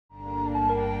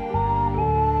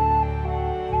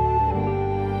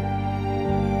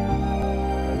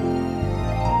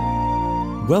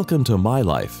Welcome to My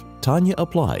Life, Tanya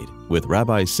Applied with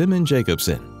Rabbi Simon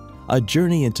Jacobson, a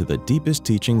journey into the deepest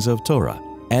teachings of Torah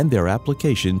and their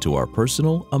application to our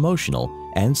personal, emotional,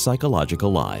 and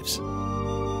psychological lives.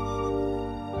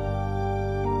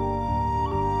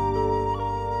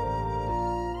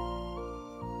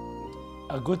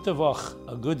 A good Tavach,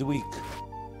 a good week.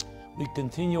 We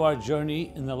continue our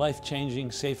journey in the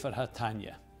life-changing Sefer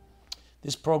HaTanya.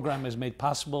 This program is made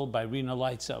possible by Rena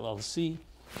Lights LLC,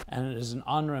 and it is in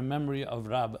honor and memory of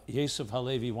Rab Yosef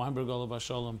Halevi Weinberg Olav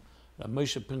HaSholom, Rab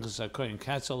Moshe Pinchas HaKohen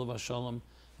Katz Olav HaSholom,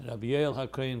 and Rab Yael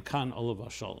HaKohen Khan Olav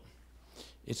HaSholom.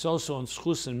 It's also on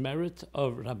schus and merit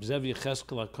of Rab Zev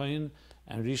Yecheskel HaKohen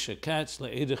and Risha Katz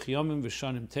Le'edech Yomim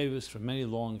V'Shanim Tevis for many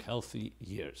long, healthy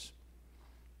years.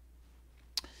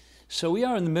 So we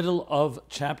are in the middle of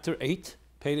chapter 8,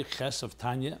 Perek Ches of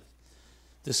Tanya,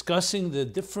 discussing the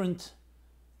different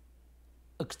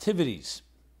activities,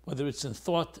 whether it's in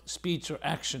thought, speech, or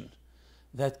action,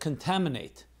 that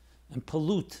contaminate and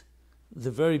pollute the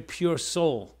very pure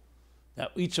soul that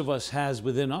each of us has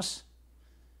within us,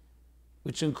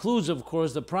 which includes, of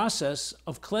course, the process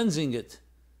of cleansing it,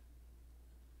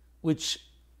 which,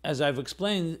 as I've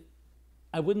explained,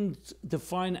 I wouldn't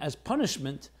define as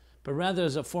punishment, but rather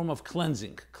as a form of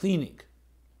cleansing, cleaning.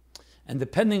 And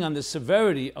depending on the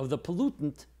severity of the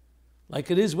pollutant,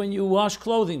 like it is when you wash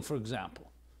clothing, for example.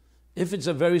 If it's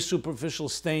a very superficial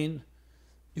stain,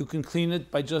 you can clean it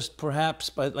by just perhaps,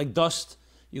 by like dust,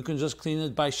 you can just clean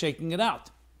it by shaking it out.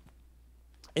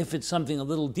 If it's something a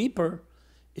little deeper,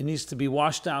 it needs to be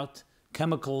washed out,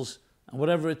 chemicals, and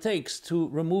whatever it takes to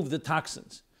remove the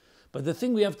toxins. But the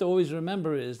thing we have to always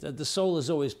remember is that the soul is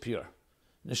always pure.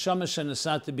 Neshama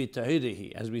shenesata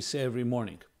b'tahirehi, as we say every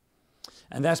morning.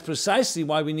 And that's precisely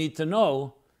why we need to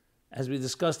know, as we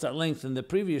discussed at length in the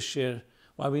previous shir,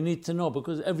 why we need to know,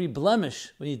 because every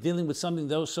blemish, when you're dealing with something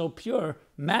that was so pure,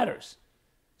 matters.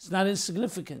 It's not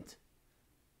insignificant.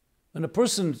 When a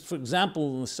person, for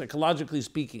example, psychologically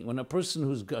speaking, when a person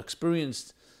who's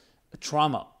experienced a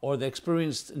trauma or they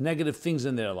experienced negative things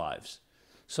in their lives,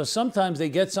 so sometimes they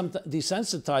get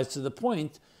desensitized to the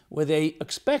point where they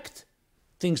expect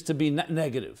things to be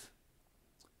negative.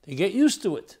 They get used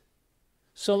to it.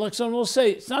 So like someone will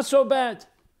say, it's not so bad.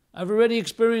 I've already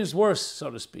experienced worse, so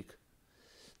to speak.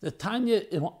 The Tanya,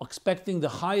 expecting the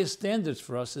highest standards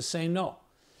for us, is saying no.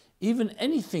 Even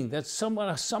anything that's somewhat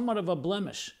of a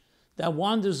blemish that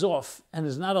wanders off and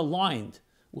is not aligned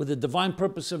with the divine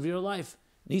purpose of your life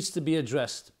needs to be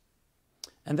addressed.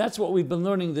 And that's what we've been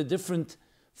learning, the different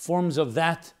forms of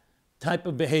that type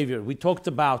of behavior. We talked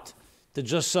about, to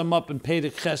just sum up in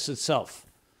Perek Ches itself,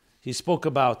 he spoke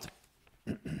about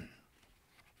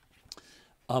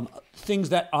things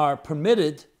that are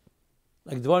permitted,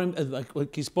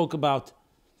 like he spoke about,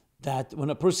 that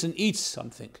when a person eats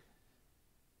something,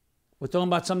 we're talking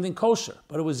about something kosher,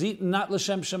 but it was eaten not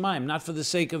l'shem shamayim, not for the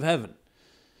sake of heaven.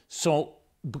 So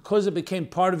because it became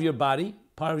part of your body,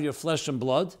 part of your flesh and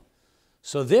blood,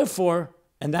 so therefore,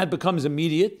 and that becomes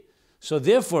immediate, so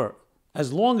therefore,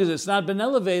 as long as it's not been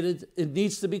elevated, it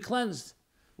needs to be cleansed.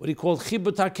 What he called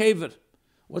chibut hakever.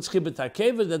 What's chibut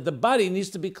hakever? That the body needs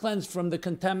to be cleansed from the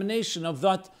contamination of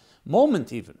that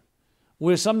moment even,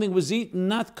 where something was eaten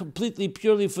not completely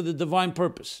purely for the divine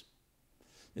purpose,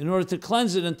 in order to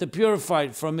cleanse it and to purify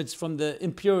it from the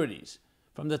impurities,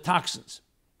 from the toxins.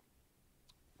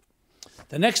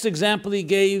 The next example he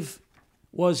gave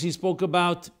was, he spoke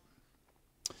about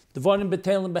Devarim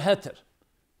B'Telim Beheter.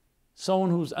 Someone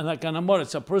who's like an Amor,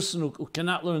 it's a person who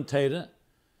cannot learn Torah.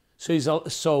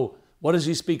 So what does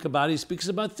he speak about? He speaks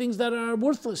about things that are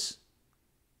worthless,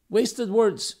 wasted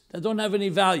words that don't have any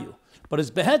value. But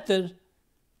it's Beheter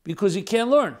because he can't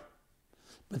learn.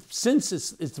 But since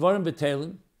it's Dvarim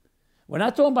B'Telim, we're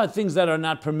not talking about things that are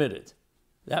not permitted.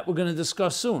 That we're going to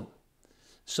discuss soon.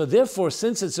 So therefore,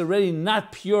 since it's already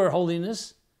not pure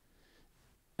holiness,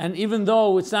 and even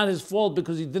though it's not his fault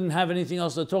because he didn't have anything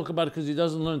else to talk about because he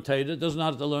doesn't learn Torah, doesn't know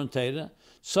how to learn Torah,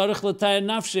 Sarich l'tayar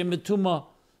nafshe mituma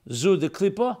zu de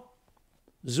klipa,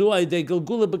 zu aydei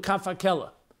gilgula b'kaf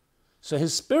hakela. So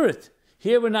his spirit,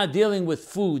 here we're not dealing with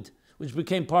food, which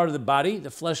became part of the body,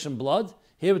 the flesh and blood.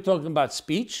 Here we're talking about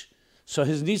speech. So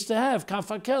his needs to have kaf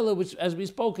hakela, which, as we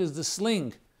spoke, is the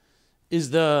sling,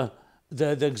 is the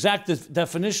exact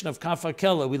definition of kaf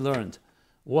hakela we learned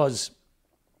was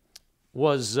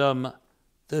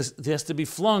this has to be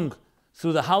flung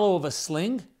through the hollow of a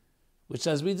sling, which,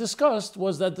 as we discussed,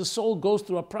 was that the soul goes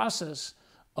through a process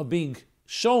of being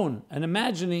shown and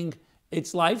imagining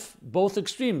its life, both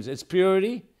extremes, its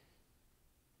purity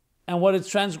and what it's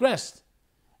transgressed.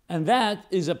 And that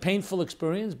is a painful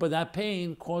experience, but that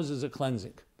pain causes a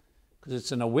cleansing. because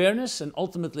it's an awareness and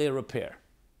ultimately a repair.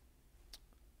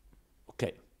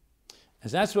 Okay,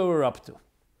 and that's where we're up to.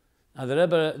 Now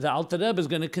the Alter Rebbe is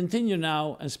going to continue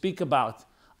now and speak about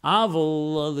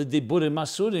Avol l'diburim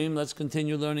asurim. Let's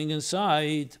continue learning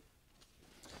inside.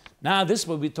 Now this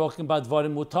will be talking about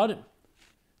dvarim mutarim.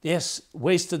 Yes,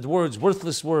 wasted words,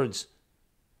 worthless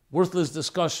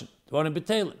discussion, dvarim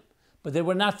b'telim, but they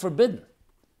were not forbidden.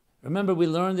 Remember, we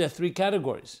learned there are three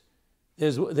categories.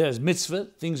 There's mitzvah,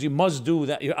 things you must do,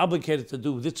 that you're obligated to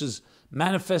do. This is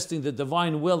manifesting the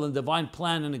divine will and divine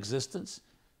plan in existence.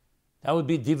 That would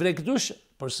be divrei kedusha.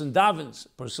 Person davens,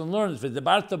 person learns,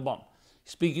 v'debarta bam,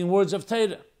 speaking words of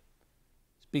Torah,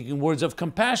 speaking words of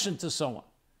compassion to someone.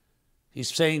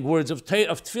 He's saying words of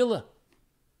tefillah.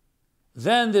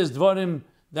 Then there's dvarim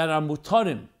that are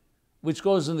mutarim, which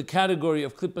goes in the category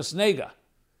of klippas nega.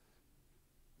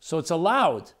 So it's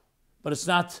allowed, but it's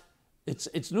not.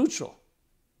 It's neutral.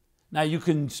 Now you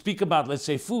can speak about, let's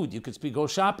say, food. You could go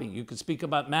shopping. You could speak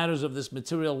about matters of this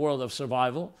material world of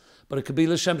survival, but it could be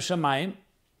l'shem shamayim,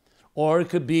 or it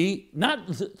could be not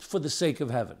for the sake of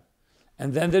heaven.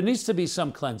 And then there needs to be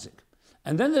some cleansing.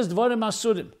 And then there's dvarim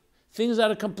asurim, things that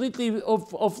are completely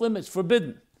off limits,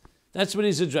 forbidden. That's what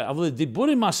he's addressing.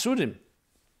 Diburim asurim,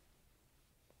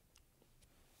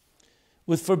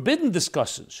 with forbidden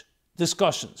discussions,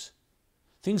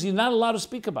 things you're not allowed to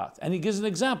speak about. And he gives an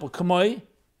example, kamoi,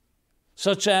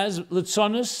 such as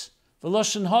litzonis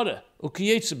v'loshen hara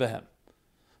ukiyetze behem,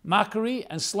 mockery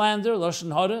and slander,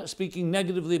 loshen hara, speaking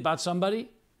negatively about somebody.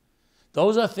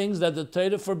 Those are things that the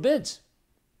Torah forbids.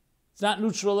 It's not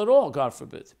neutral at all, God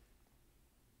forbid.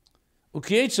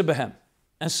 Ukiyetze behem,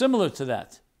 and similar to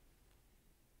that,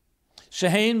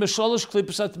 shehein b'sholosh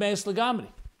klipos atmeis legamri.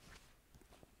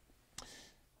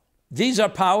 These are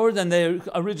powered and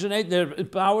they're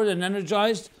empowered and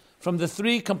energized from the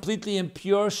three completely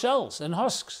impure shells and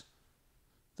husks,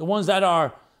 the ones that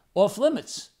are off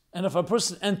limits. And if a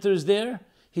person enters there,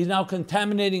 he's now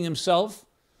contaminating himself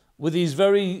with these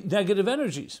very negative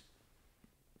energies.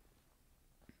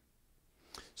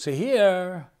 So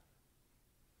here,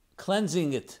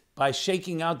 cleansing it by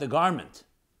shaking out the garment,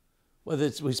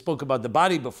 whether we spoke about the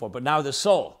body before, but now the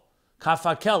soul,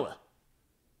 kafakela.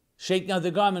 Shaking out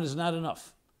the garment is not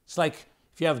enough. It's like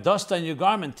if you have dust on your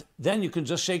garment, then you can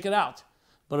just shake it out.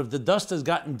 But if the dust has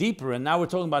gotten deeper, and now we're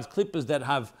talking about klippas that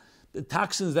have the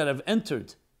toxins that have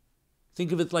entered,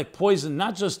 think of it like poison,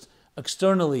 not just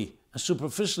externally and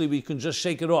superficially, we can just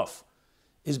shake it off.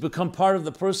 It's become part of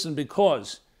the person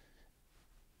because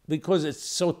it's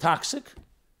so toxic.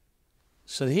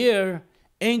 So here,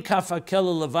 ein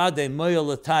kafakela levade moyo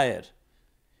l'tayer.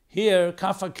 Here,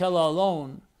 kafakela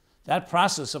alone, that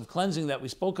process of cleansing that we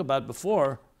spoke about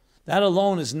before, that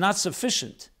alone is not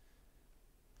sufficient.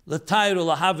 To cleanse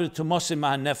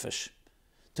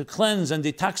and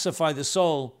detoxify the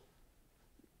soul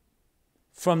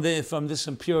from this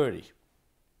impurity.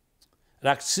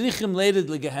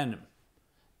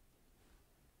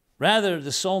 Rather,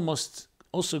 the soul must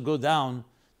also go down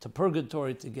to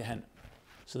purgatory, to Gehenna.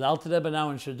 So the Alter Rebbe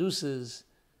now introduces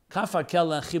Kafa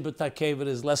Kela and Chibur Takevet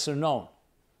is lesser known,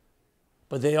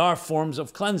 but they are forms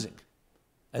of cleansing.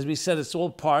 As we said, it's all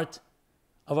part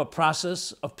of a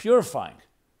process of purifying.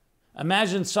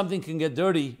 Imagine something can get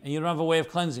dirty and you don't have a way of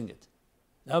cleansing it.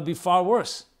 That would be far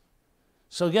worse.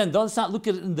 So again, let's not look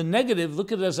at it in the negative,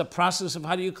 look at it as a process of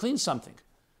how do you clean something.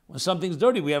 When something's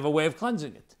dirty, we have a way of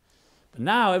cleansing it. But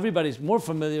now everybody's more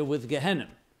familiar with Gehenna,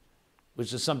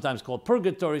 which is sometimes called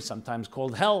purgatory, sometimes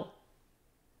called hell.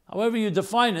 However you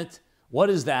define it, what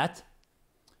is that?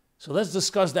 So let's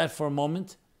discuss that for a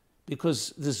moment,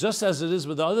 because this, just as it is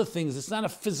with the other things, it's not a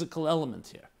physical element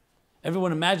here.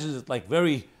 Everyone imagines it like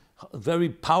very, very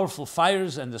powerful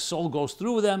fires, and the soul goes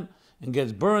through them and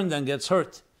gets burned and gets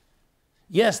hurt.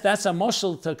 Yes, that's a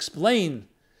mashal to explain,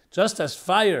 just as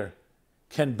fire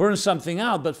can burn something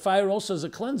out, but fire also is a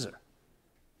cleanser.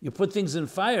 You put things in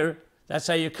fire, that's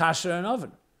how you kasher an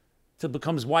oven, till it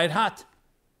becomes white hot,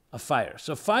 a fire.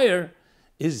 So fire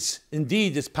is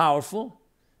indeed, it's powerful,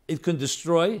 it can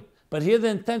destroy, but here the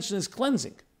intention is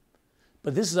cleansing.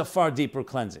 But this is a far deeper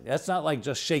cleansing. That's not like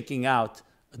just shaking out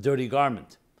a dirty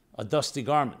garment, a dusty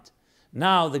garment.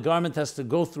 Now the garment has to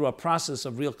go through a process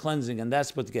of real cleansing, and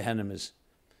that's what Gehenna is.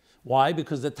 Why?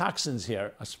 Because the toxins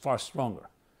here are far stronger.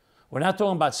 We're not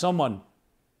talking about someone,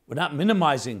 we're not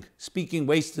minimizing, speaking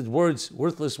wasted words,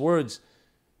 worthless words,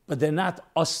 but they're not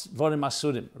os vorim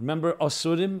asurim. Remember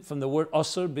asurim from the word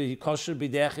asur, kosher,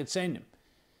 b'deach etzenim.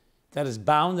 That is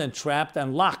bound and trapped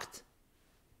and locked,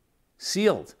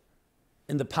 sealed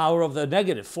in the power of the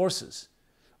negative forces.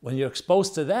 When you're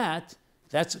exposed to that,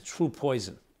 that's a true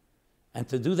poison. And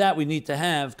to do that, we need to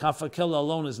have kaf hakela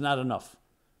alone is not enough.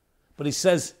 But he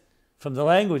says, from the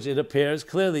language, it appears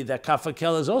clearly that kaf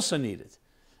hakela is also needed.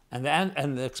 And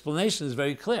the explanation is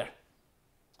very clear.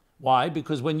 Why?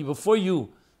 Because before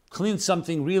you clean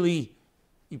something really,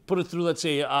 you put it through, let's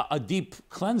say, a deep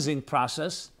cleansing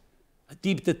process, a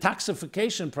deep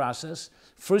detoxification process,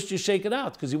 first you shake it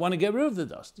out because you want to get rid of the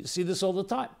dust. You see this all the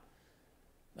time.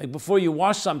 Like before you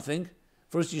wash something,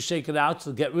 first you shake it out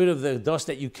to get rid of the dust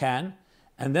that you can,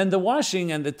 and then the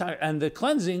washing and the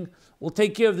cleansing will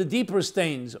take care of the deeper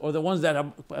stains or the ones that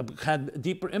have had a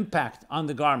deeper impact on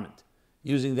the garment,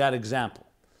 using that example.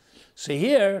 So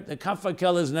here, the kaf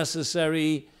hakela is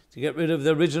necessary to get rid of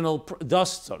the original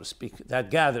dust, so to speak, that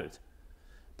gathered.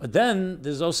 But then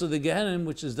there's also the Gehenim,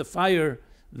 which is the fire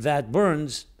that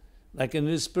burns, like in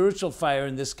this spiritual fire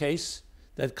in this case,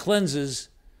 that cleanses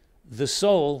the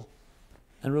soul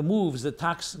and removes the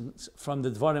toxins from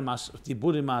the diburim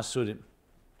asurim.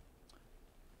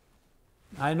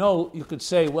 I know you could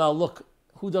say, well, look,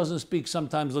 who doesn't speak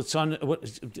sometimes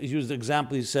Litzon? Use the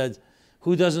example he said,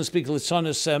 who doesn't speak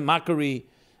Litzonis, Makari,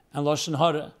 and Lashon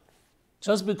Hara?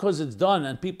 Just because it's done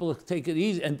and people take it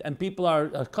easy and people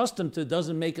are accustomed to it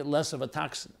doesn't make it less of a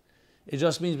toxin. It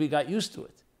just means we got used to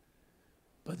it.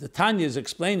 But the Tanya is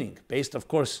explaining, based of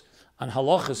course on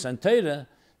halachas and Torah,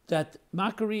 that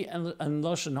Makari and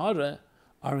Lashon Hara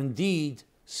are indeed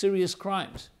serious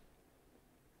crimes.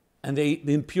 And they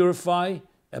impurify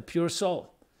a pure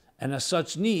soul. And as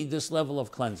such need this level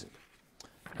of cleansing.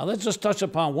 Now let's just touch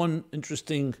upon one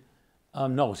interesting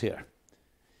note here.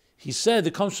 He said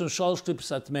it comes from Shalosh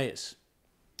Klippos Atmeis,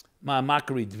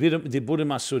 Ma'amakari, Diburim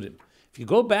Asurim. If you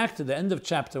go back to the end of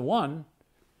chapter 1,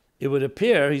 it would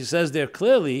appear, he says there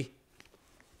clearly,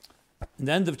 in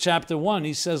the end of chapter 1,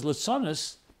 he says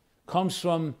Litzonis comes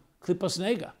from Klippos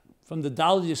Nega, from the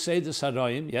Dal Yeseidas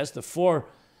Haroyim, yes, the 4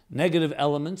 negative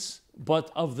elements,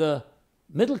 but of the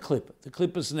middle klippa, the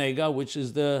Klippos Nega, which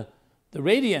is the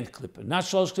radiant klippa, not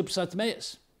Shalosh Klippos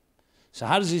Atmeis. So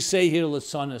how does he say here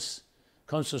Litzonis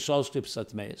comes from Shalosh Klippos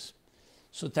Atmeis?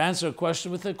 So to answer a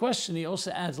question with a question, he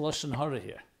also adds Lashon Hara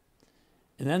here.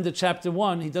 In the end of chapter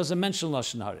 1, he doesn't mention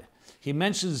Lashon Hara. He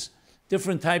mentions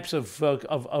different types of what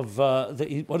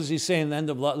does he say in the end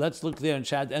of, let's look there in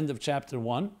end of chapter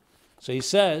 1. So he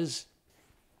says,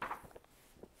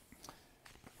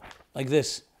 like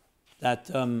this, that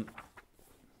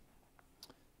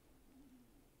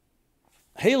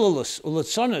Heilulus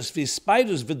ulatzonos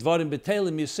v'spidus v'dvarim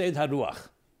b'telim yised haruach.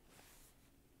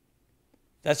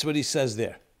 That's what he says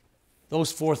there.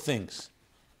 Those 4 things.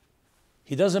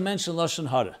 He doesn't mention Lashon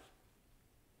Hara.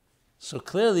 So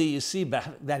clearly you see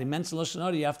that he mentions Lashon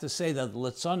Hara, you have to say that the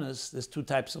Litzonos, there's 2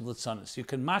 types of Litzonos. You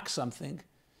can mock something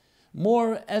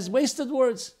more as wasted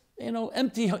words,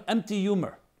 empty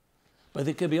humor. But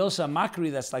it could be also a mockery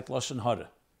that's like Lashon Hara,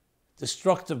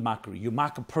 destructive mockery. You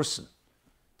mock a person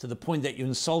to the point that you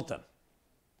insult them.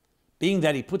 Being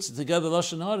that he puts it together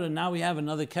Lashon Hara, now we have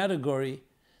another category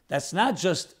that's not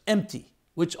just empty,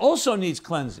 which also needs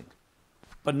cleansing,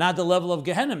 but not the level of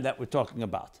Gehenim that we're talking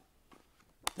about.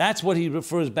 That's what he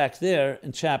refers back there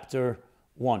in chapter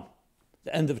 1,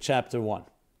 the end of chapter 1.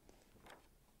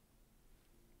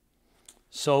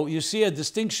 So you see a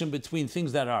distinction between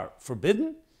things that are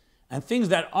forbidden and things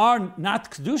that are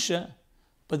not Kedusha,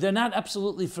 but they're not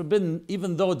absolutely forbidden,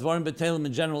 even though Dvarim B'Telim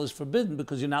in general is forbidden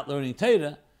because you're not learning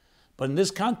Torah. But in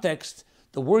this context,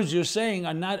 the words you're saying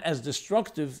are not as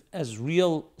destructive as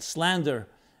real slander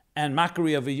and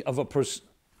mockery of a person.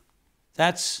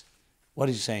 That's what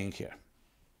he's saying here.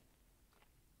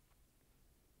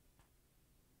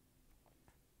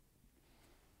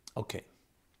 Okay.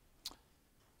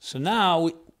 So now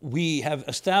we have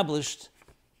established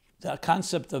the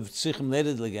concept of Tzichem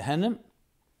Leted Legehenim,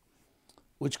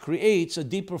 which creates a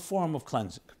deeper form of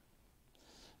cleansing.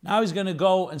 Now he's going to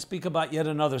go and speak about yet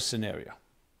another scenario.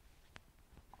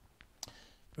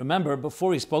 Remember,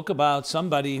 before he spoke about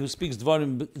somebody who speaks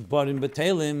Dvarim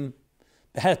B'Telim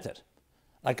Beheter.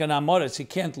 Like an Amoritz, he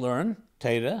can't learn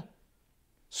Torah.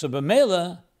 So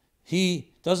B'Mela, he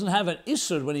doesn't have an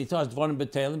Isur when he talks Dvarim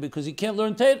B'Telim because he can't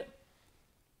learn Torah.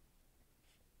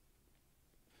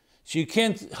 So you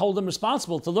can't hold him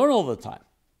responsible to learn all the time.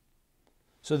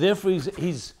 So therefore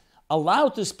he's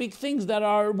allowed to speak things that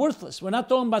are worthless. We're not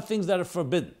talking about things that are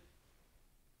forbidden.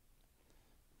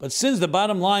 But since the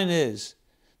bottom line is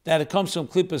that it comes from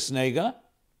Klippos Nega,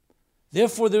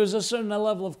 therefore there is a certain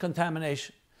level of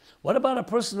contamination. What about a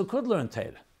person who could learn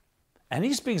Torah? And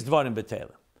he speaks Dvarim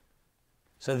B'Telim.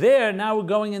 So there, now we're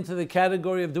going into the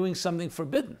category of doing something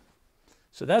forbidden.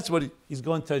 So that's what he's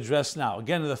going to address now.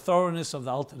 Again, the thoroughness of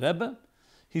the Alter Rebbe,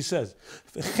 he says,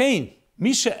 V'chein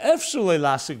Misha efshul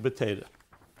lasik b'teira.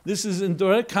 This is in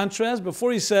direct contrast.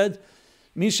 Before he said,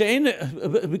 Misha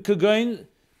kagain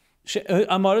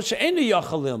amar she'ena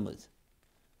yachal lilmud.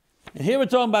 And here we're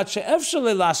talking about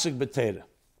she'efshul lasik b'teira.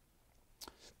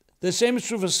 The same is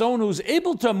true for someone who's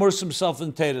able to immerse himself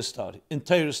in Torah study.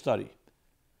 Ve'esik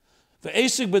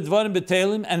b'dvarim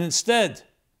b'teilim, and instead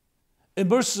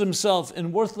immerses himself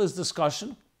in worthless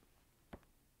discussion.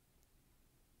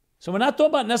 So we're not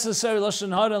talking about necessary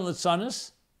lashon hara and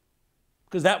litzanis,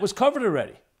 because that was covered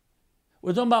already.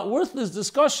 We're talking about worthless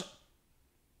discussion.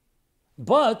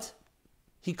 But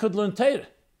he could learn Torah.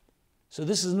 So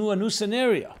this is a new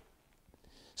scenario.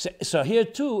 So here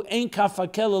too, ein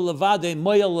kafakela levade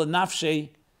moyel lenafshe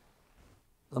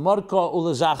lemorka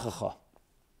ulezachacha.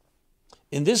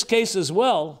 In this case as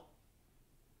well,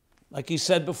 like he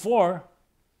said before,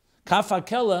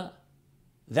 kafakela,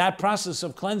 that process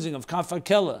of cleansing of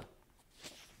kafakela,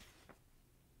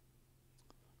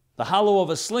 the hollow of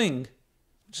a sling,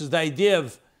 which is the idea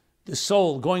of the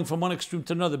soul going from one extreme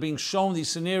to another, being shown these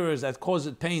scenarios that cause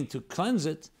it pain to cleanse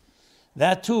it,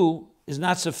 that too is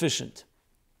not sufficient.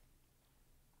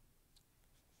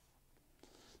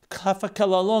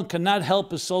 Kafakela alone cannot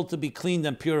help a soul to be cleaned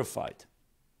and purified.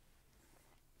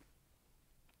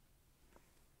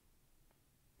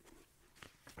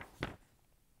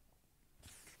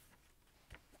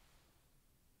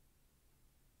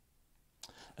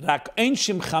 Rak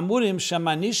einshim chamurim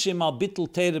shamanishim al bittul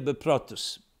teire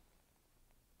befrotus.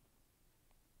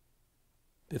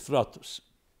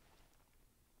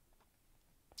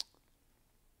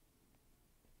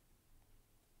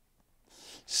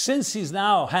 Since he's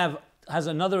now has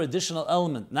another additional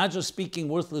element, not just speaking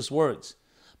worthless words,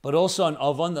 but also an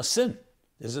avon, a sin.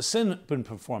 There's a sin been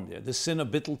performed here, the sin of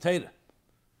bittul teire.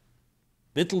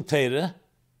 Bittul teire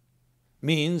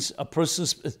means a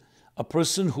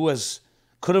person who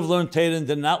could have learned Torah and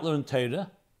did not learn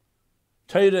Torah.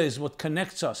 Torah is what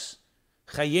connects us.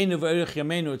 Chayenu v'erich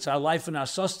yameinu, it's our life and our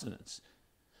sustenance.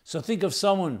 So think of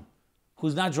someone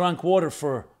who's not drunk water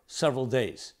for several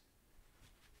days.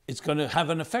 It's going to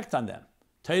have an effect on them.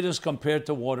 Torah is compared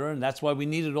to water, and that's why we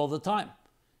need it all the time.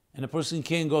 And a person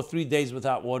can't go 3 days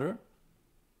without water.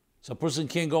 So a person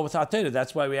can't go without Torah.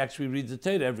 That's why we actually read the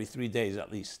Torah every 3 days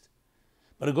at least.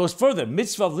 But it goes further.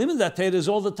 Mitzvah of limud Torah is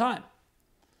all the time.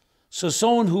 So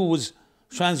someone who was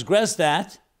transgressed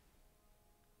that,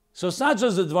 so it's not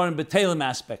just the dvarim b'teilim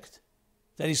aspect,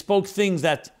 that he spoke things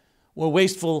that were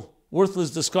wasteful,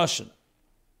 worthless discussion.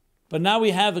 But now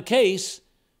we have a case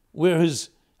where his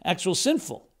actual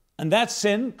sinful, and that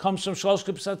sin comes from shalosh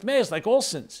klipsat meis, like all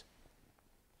sins.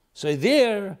 So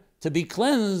there, to be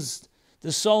cleansed,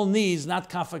 the soul needs not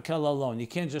kafakel alone. You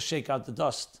can't just shake out the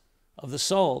dust of the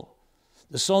soul.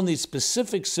 The soul needs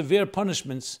specific, severe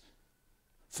punishments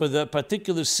for the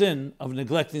particular sin of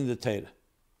neglecting the Torah.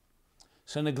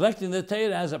 So neglecting the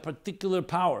Torah has a particular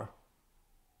power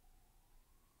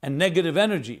and negative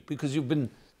energy because you've been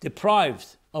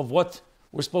deprived of what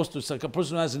we're supposed to. It's like a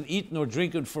person who hasn't eaten or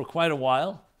drinking for quite a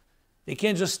while. They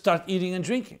can't just start eating and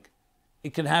drinking.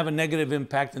 It can have a negative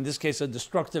impact, in this case a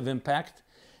destructive impact,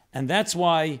 and that's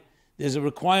why there's a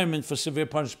requirement for severe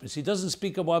punishments. He doesn't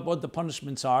speak about what the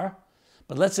punishments are,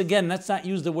 but let's not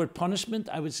use the word punishment.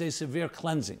 I would say severe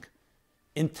cleansing.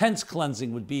 Intense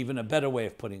cleansing would be even a better way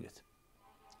of putting it.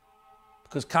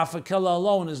 Because kafakela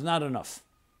alone is not enough.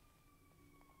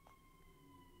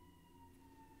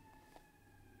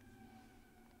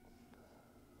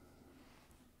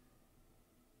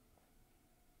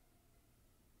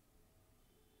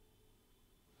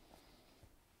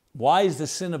 Why is the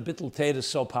sin of bittul Torah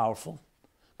so powerful?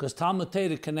 Because Talmud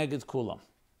Torah keneged kulam.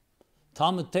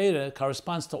 Talmud Torah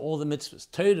corresponds to all the mitzvahs.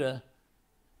 Torah,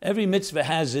 every mitzvah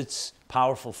has its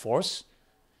powerful force,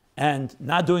 and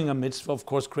not doing a mitzvah, of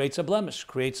course, creates a blemish,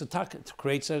 creates a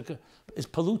takat,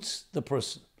 it pollutes the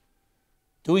person.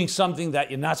 Doing something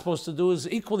that you're not supposed to do is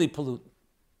equally pollutant.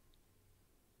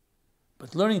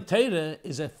 But learning Torah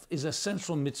is a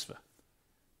central mitzvah,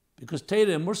 because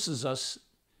Torah immerses us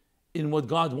in what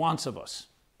God wants of us.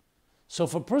 So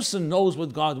if a person knows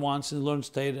what God wants and learns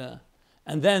Torah,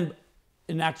 and then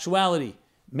in actuality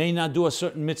may not do a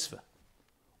certain mitzvah,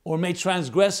 or may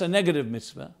transgress a negative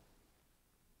mitzvah,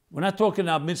 we're not talking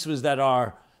about mitzvahs that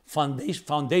are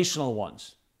foundational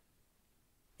ones,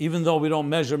 even though we don't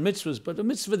measure mitzvahs, but a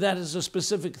mitzvah that is a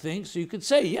specific thing, so you could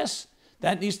say, yes,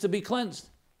 that needs to be cleansed.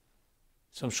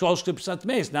 Some shalosh klipsat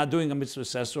meis, not doing a mitzvah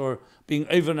sesa, or being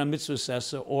over a mitzvah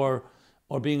sesa, or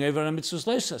being over a mitzvah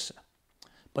sesa.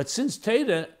 But since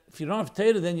Torah, if you don't have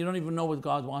Torah, then you don't even know what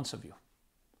God wants of you.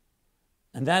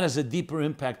 And that has a deeper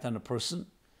impact on a person,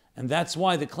 and that's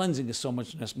why the cleansing is so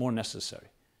much more necessary.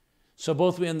 So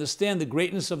both we understand the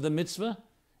greatness of the mitzvah,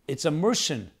 its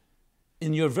immersion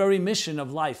in your very mission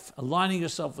of life, aligning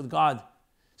yourself with God.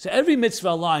 So every mitzvah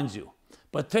aligns you.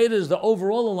 But Torah is the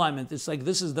overall alignment. It's like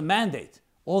this is the mandate.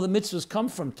 All the mitzvahs come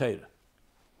from Torah.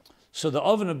 So the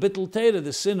oven of bittul Torah,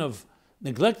 the sin of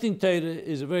neglecting Torah,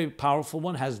 is a very powerful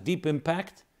one, has deep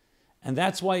impact. And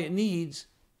that's why it needs,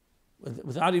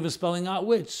 without even spelling out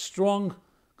which, strong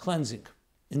cleansing,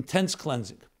 intense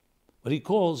cleansing. What he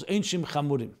calls Einshim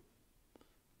Chamurim.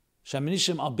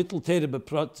 Shaminishim al bittul Torah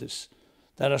bepratis,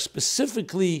 that are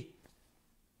specifically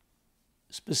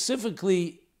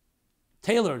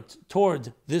tailored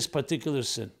toward this particular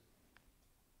sin.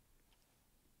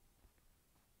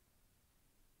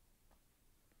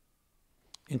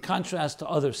 In contrast to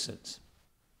other sins.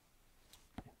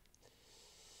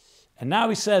 And now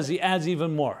he adds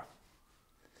even more.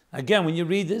 Again, when you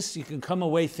read this, you can come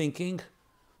away thinking,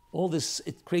 all this,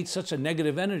 it creates such a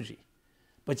negative energy.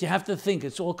 But you have to think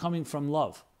it's all coming from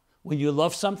love. When you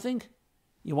love something,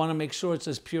 you want to make sure it's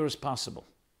as pure as possible.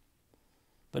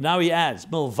 But now he adds,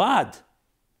 Milvad,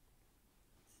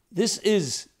 this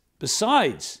is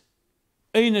besides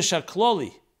Einish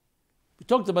HaKloli. We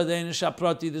talked about the Einish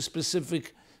HaPrati, the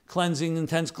specific cleansing,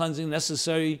 intense cleansing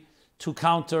necessary to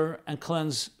counter and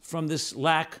cleanse from this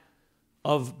lack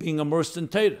of being immersed in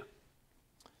Torah.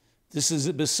 This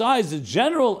is besides the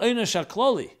general Einish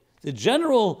HaKloli, the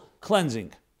general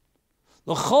cleansing.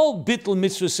 L'chol bittul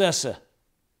mitzvah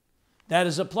that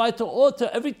is applied to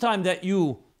every time that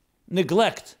you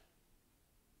neglect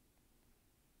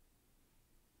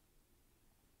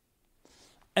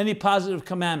any positive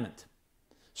commandment.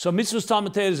 So mitzvah's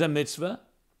Talmud Torah is a mitzvah,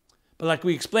 but like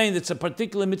we explained, it's a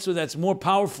particular mitzvah that's more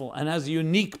powerful and has a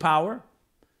unique power,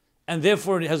 and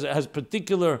therefore it has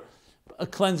particular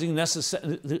cleansing,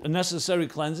 necessary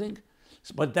cleansing.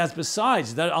 But that's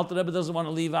besides, that Alter Rebbe doesn't want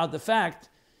to leave out the fact,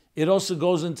 it also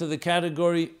goes into the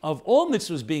category of all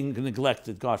mitzvahs being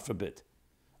neglected, God forbid.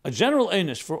 A general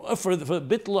einish for the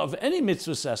bittul of any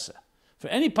mitzvah sesa, for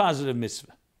any positive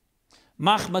mitzvah.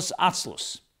 Machmas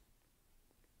atzlus.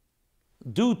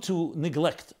 Due to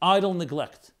neglect, idle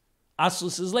neglect.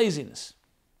 Atzlus is laziness.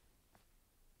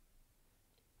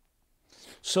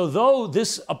 So though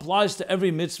this applies to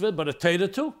every mitzvah, but a Torah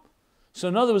too. So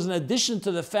in other words, in addition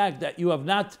to the fact that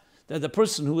that the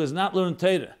person who has not learned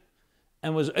Torah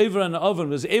and was over in the oven,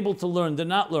 was able to learn, did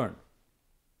not learn.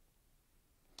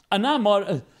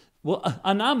 Anamar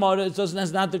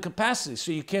has not the capacity,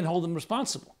 so you can't hold him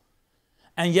responsible.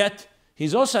 And yet,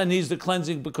 he also needs the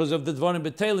cleansing because of the Dvarim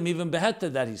B'Teilim, even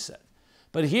Beheta that he said.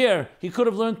 But here, he could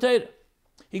have learned Torah.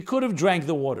 He could have drank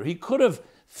the water. He could have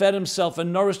fed himself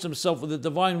and nourished himself with the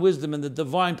divine wisdom and the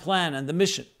divine plan and the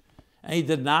mission. And he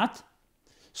did not.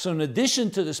 So in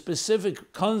addition to the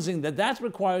specific cleansing that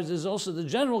requires, is also the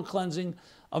general cleansing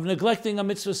of neglecting a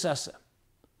mitzvah sesa.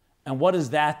 And what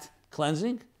is that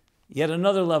cleansing? Yet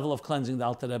another level of cleansing the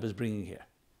Alter Rebbe is bringing here.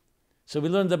 So we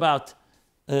learned about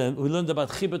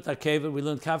Chibut HaKever, we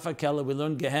learned Kaf HaKela, we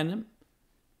learned Gehenim,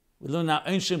 we learned now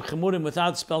Einshim Chemurim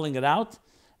without spelling it out.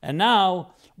 And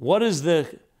now, what is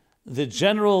the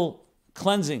general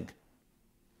cleansing?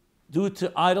 Due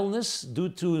to idleness, due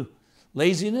to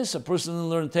laziness, a person didn't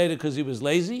learn Torah because he was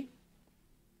lazy.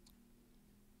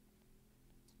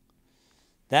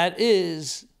 That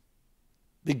is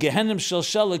the Gehenim Shel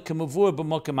Shelek K'mavur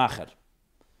B'mokem Acher.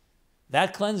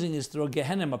 That cleansing is through a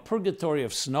Gehenim, a purgatory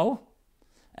of snow,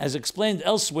 as explained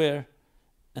elsewhere,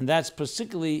 and that's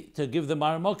particularly to give the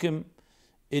Maramokim,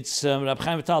 it's Rab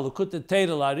Chaim Vital Lukut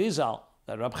Torah L'Arizal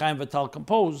that Rab Chaim Vital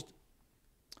composed,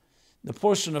 the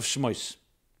portion of Shmois.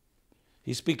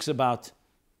 He speaks about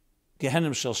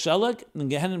Gehenim Shel Shelek and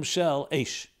Gehenim Shel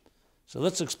Eish. So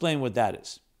let's explain what that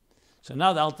is. So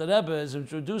now the Alter Rebbe is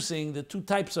introducing the two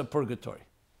types of purgatory.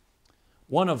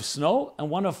 One of snow and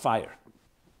one of fire.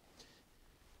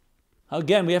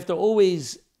 Again, we have to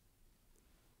always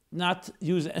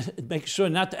make sure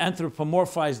not to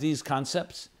anthropomorphize these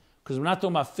concepts, because we're not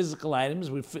talking about physical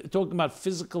items, we're talking about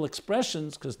physical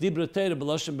expressions, because Dibra Torah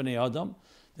B'Loshen B'nei Adam,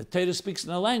 the Torah speaks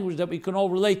in a language that we can all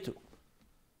relate to.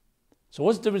 So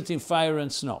what's the difference between fire and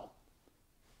snow?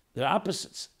 They're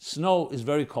opposites. Snow is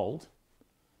very cold,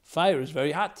 fire is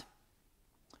very hot.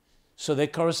 So they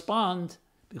correspond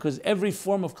because every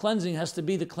form of cleansing has to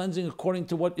be the cleansing according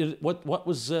to what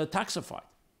was toxified.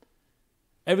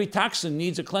 Every toxin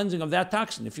needs a cleansing of that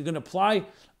toxin. If you're going to apply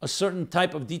a certain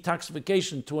type of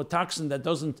detoxification to a toxin that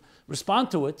doesn't respond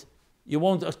to it, you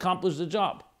won't accomplish the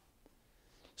job.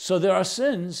 So there are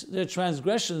sins, there are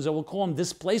transgressions, or we'll call them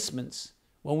displacements,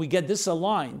 when we get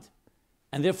disaligned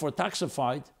and therefore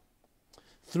toxified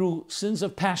through sins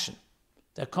of passion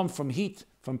that come from heat,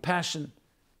 from passion,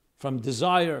 from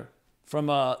desire, from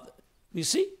a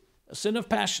sin of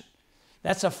passion.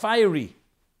 That's a fiery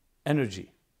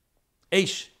energy.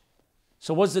 Eish.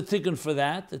 So what's the tikkun for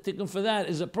that? The tikkun for that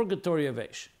is a purgatory of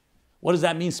Eish. What does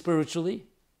that mean spiritually?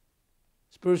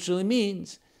 Spiritually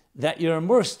means that you're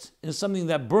immersed in something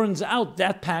that burns out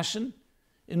that passion.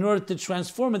 In order to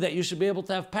transform it, that you should be able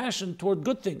to have passion toward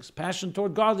good things, passion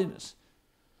toward godliness,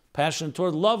 passion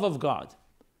toward love of God,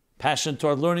 passion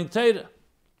toward learning Torah.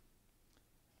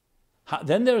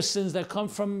 Then there are sins that come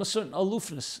from a certain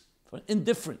aloofness, from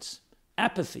indifference,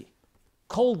 apathy,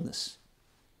 coldness.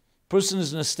 Person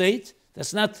is in a state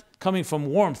that's not coming from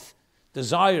warmth,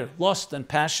 desire, lust, and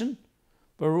passion,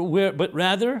 but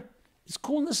rather it's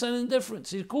coolness and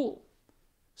indifference. He's cool.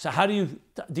 So how do you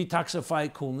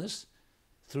detoxify coolness?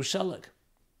 Through shelag.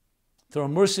 Through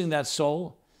immersing that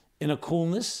soul in a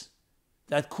coolness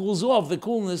that cools off the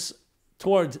coolness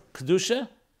toward Kedusha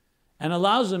and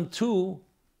allows him to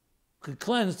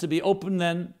cleanse, to be open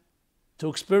then to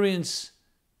experience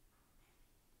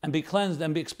and be cleansed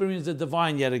and experience the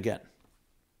divine yet again.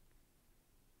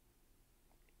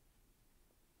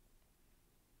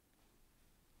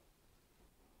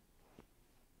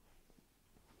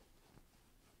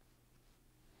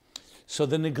 So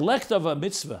the neglect of a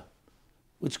mitzvah,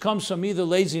 which comes from either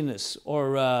laziness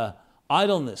or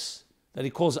idleness, that he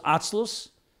calls atzlus,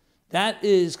 that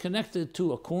is connected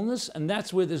to a coolness, and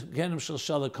that's where this Gehenim Shel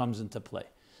Shelah comes into play.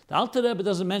 The Alter Rebbe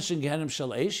doesn't mention Gehenim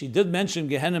Shel Eish. He did mention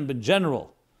Gehenim in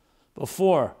general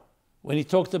before, when he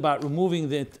talked about removing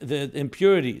the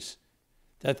impurities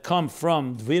that come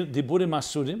from Diburim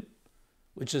Asurim,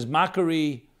 which is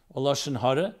mockery or Lashon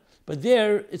Hara. But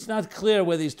there, it's not clear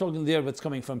whether he's talking there what's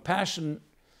coming from passion.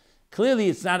 Clearly,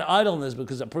 it's not idleness,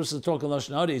 because a person is talking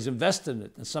Lashon Hara, he's invested in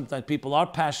it. And sometimes people are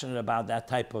passionate about that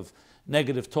type of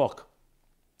negative talk.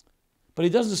 But he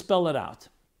doesn't spell it out.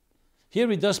 Here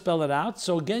he does spell it out.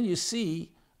 So again, you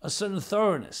see a certain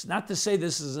thoroughness. Not to say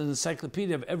this is an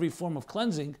encyclopedia of every form of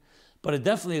cleansing, but it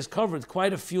definitely has covered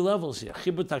quite a few levels here.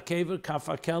 Chibut HaKever, Kaf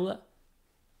HaKela,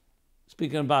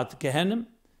 speaking about Gehenim,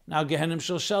 now Gehenim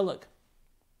Shel Shelag.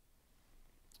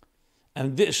 In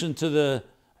addition to the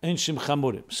Einshim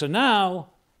Chamurim. So now,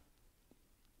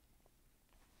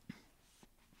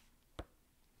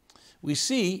 we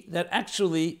see that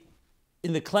actually,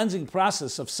 in the cleansing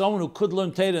process of someone who could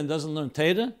learn Torah and doesn't learn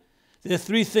Torah, there are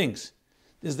three things.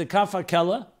 There's the Kaf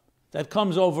HaKela, that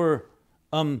comes over,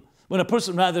 when a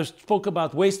person rather spoke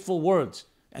about wasteful words,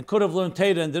 and could have learned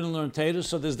Torah and didn't learn Torah,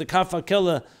 so there's the Kaf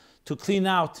HaKela to clean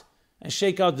out and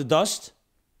shake out the dust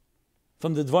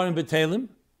from the Dvarim B'Telim.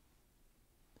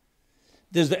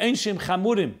 There's the Einshim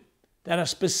Chamurim that are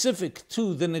specific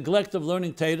to the neglect of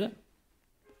learning Torah,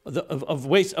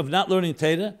 of not learning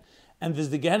Torah, and there's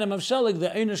the Gehenim of Shelag, the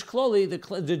Einish Kloli,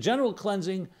 the general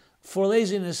cleansing for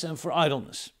laziness and for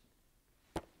idleness.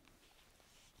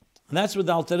 And that's what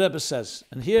the Alter Rebbe says.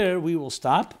 And here we will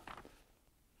stop.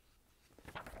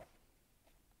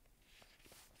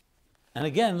 And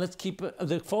again, let's keep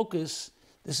the focus.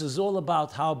 This is all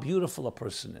about how beautiful a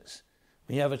person is.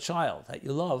 When you have a child that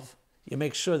you love, you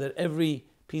make sure that every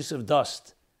piece of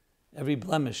dust, every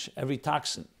blemish, every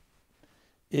toxin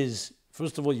is,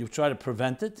 first of all, you try to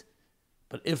prevent it,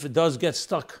 but if it does get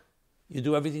stuck, you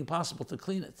do everything possible to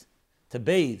clean it, to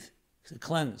bathe, to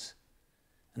cleanse.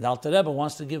 And the Alter Rebbe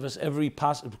wants to give us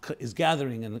is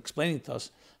gathering and explaining to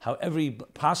us how every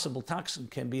possible toxin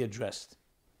can be addressed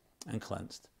and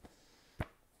cleansed.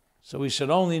 So we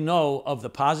should only know of the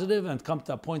positive and come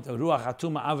to a point of Ruach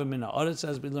Hatuma Ave Min Ha'aretz,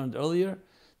 as we learned earlier,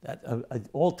 that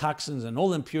all toxins and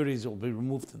all impurities will be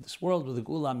removed from this world with the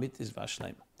Gula Mitis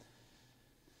Vashlema.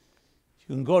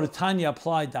 You can go to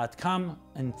TanyaApplied.com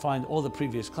and find all the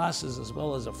previous classes, as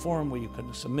well as a forum where you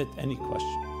can submit any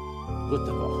question. Good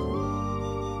Tavach.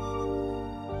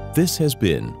 This has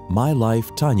been My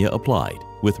Life Tanya Applied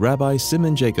with Rabbi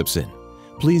Simon Jacobson.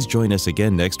 Please join us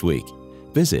again next week.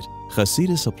 Visit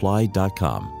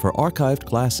ChasidusApplied.com for archived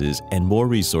classes and more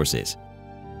resources.